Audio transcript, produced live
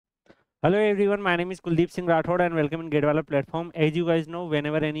Hello everyone, my name is 𝐂𝐚𝐭𝐜𝐡 Rathod and welcome in GateWala platform. As you guys know,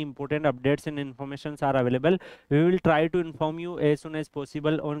 whenever any important updates and informations are available, we will try to inform you as soon as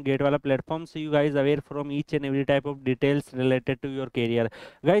possible on GateWala platform, so you guys are aware from each and every type of details related to your career.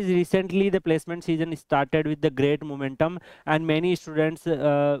 Guys, recently the placement season started with the great momentum, and many students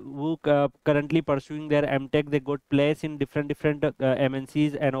who currently pursuing their MTech, they got place in different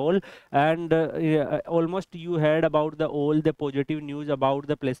MNCs and all. And almost you heard about all the positive news about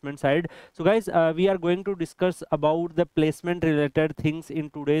the placement side. So guys, we are going to discuss about the placement related things in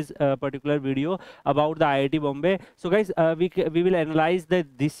today's particular video about the IIT Bombay. So guys, we will analyze the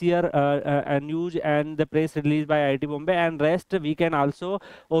this year news and the press release by IIT Bombay, and rest we can also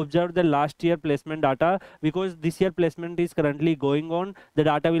observe the last year placement data, because this year placement is currently going on. The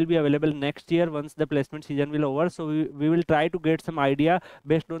data will be available next year once the placement season will over. So we will try to get some idea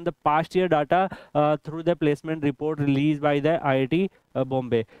based on the past year data through the placement report released by the IIT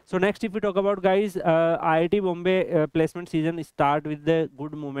Bombay. So next, if we talk about guys, IIT Bombay placement season start with the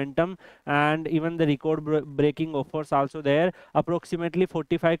good momentum, and even the record breaking offers also there. Approximately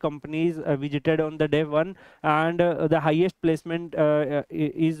 45 companies visited on the day one, and the highest placement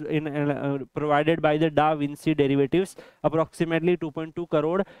is in provided by the Da Vinci derivatives, approximately 2.2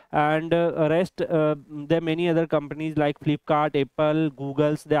 crore, and rest there many other companies like Flipkart, Apple,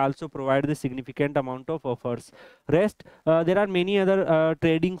 Google's, they also provide the significant amount of offers. Rest there are many other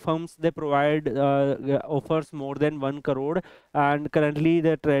trading firms, they provide offers more than 1 crore, and currently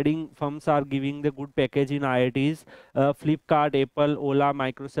the trading firms are giving the good package in IITs. Flipkart, Apple, Ola,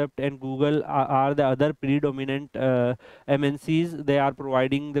 Microsoft and Google are the other predominant MNCs. They are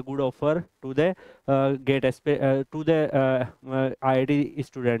providing the good offer to the IIT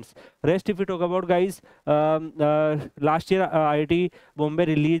students. Rest, if we talk about guys, last year IIT Bombay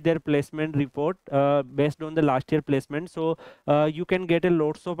released their placement report based on the last year placement. So you can get a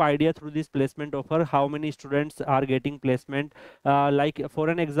lots of idea through this placement offer how many students are getting placement. Like for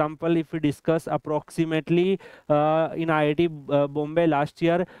an example, if we discuss approximately in IIT Bombay last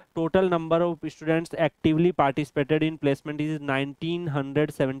year, total number of students actively participated in placement is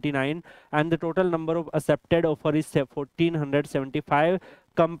 1979, and the total number of accepted offer is 1475.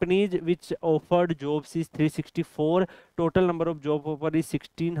 Companies which offered jobs is 364. Total number of job offer is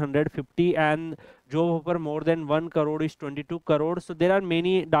 1650, and job offer more than 1 crore is 22 crore. So there are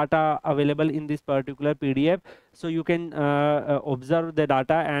many data available in this particular PDF, so you can observe the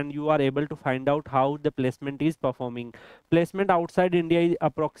data and you are able to find out how the placement is performing. Placement outside India is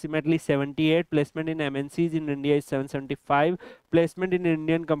approximately 78. Placement in MNCs in India is 775. Placement in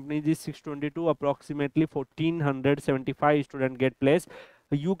Indian companies is 622. Approximately 1475 students get placed.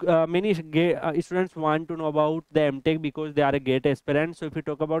 Many students want to know about the MTech because they are a GATE aspirant. So if we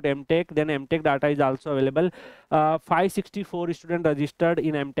talk about MTech, then MTech data is also available. 564 students registered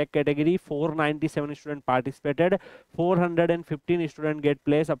in MTech category, 497 students participated, 415 students get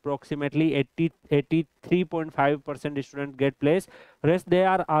placed, approximately 83.5% students get placed. Rest, they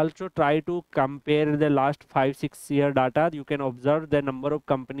are also try to compare the last 5-6 year data. You can observe the number of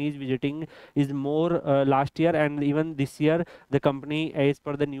companies visiting is more last year, and even this year the company, as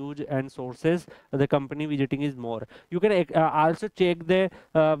per the news and sources, the company visiting is more. You can also check the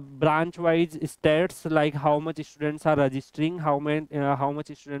branch wise stats, like how much students are registering, how much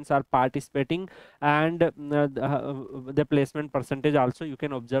students are participating, and the placement percentage also you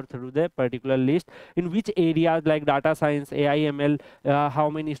can observe through the particular list. In which areas like data science, AI, ML, how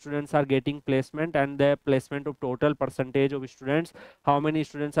many students are getting placement, and the placement of total percentage of students, how many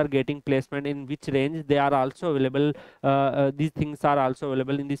students are getting placement in which range, they are also available. These things are also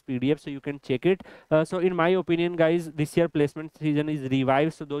available in this PDF, so you can check it. So in my opinion guys, this year placement season is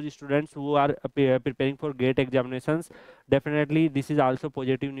revived, so those students who are preparing for GATE examinations, definitely this is also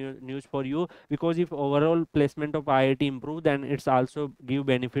positive news for you, because if overall placement of IIT improve, then it's also give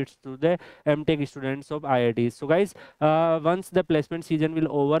benefits to the MTech students of IITs. So guys, once the placement season will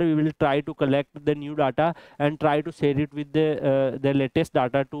over, we will try to collect the new data and try to share it with the latest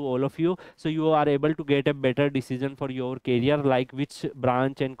data to all of you, so you are able to get a better decision for your career, like which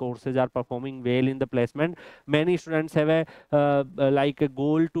branch and courses are performing well in the placement. Many students have a like a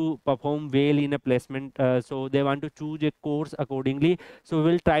goal to perform well in a placement, so they want to choose a course accordingly. So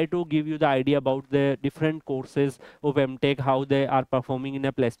we will try to give you the idea about the different courses of MTech, how they are performing in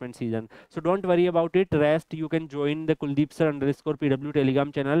a placement season. So don't worry about it. Rest, you can join the 𝐂𝐚𝐴_PW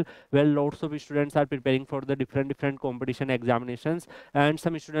Telegram channel, where lots of students are preparing for the different competition examinations, and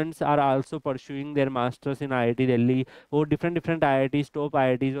some students are also pursuing their masters in IIT Delhi or different IITs, top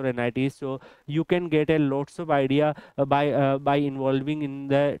IITs or NITs. So you can get a lots of idea by involving in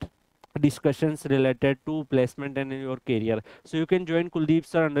the discussions related to placement and in your career. So you can join Kuldeep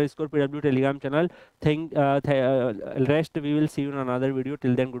sir underscore PW Telegram channel. Rest we will see you in another video.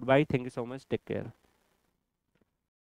 Till then, goodbye. Thank you so much. Take care.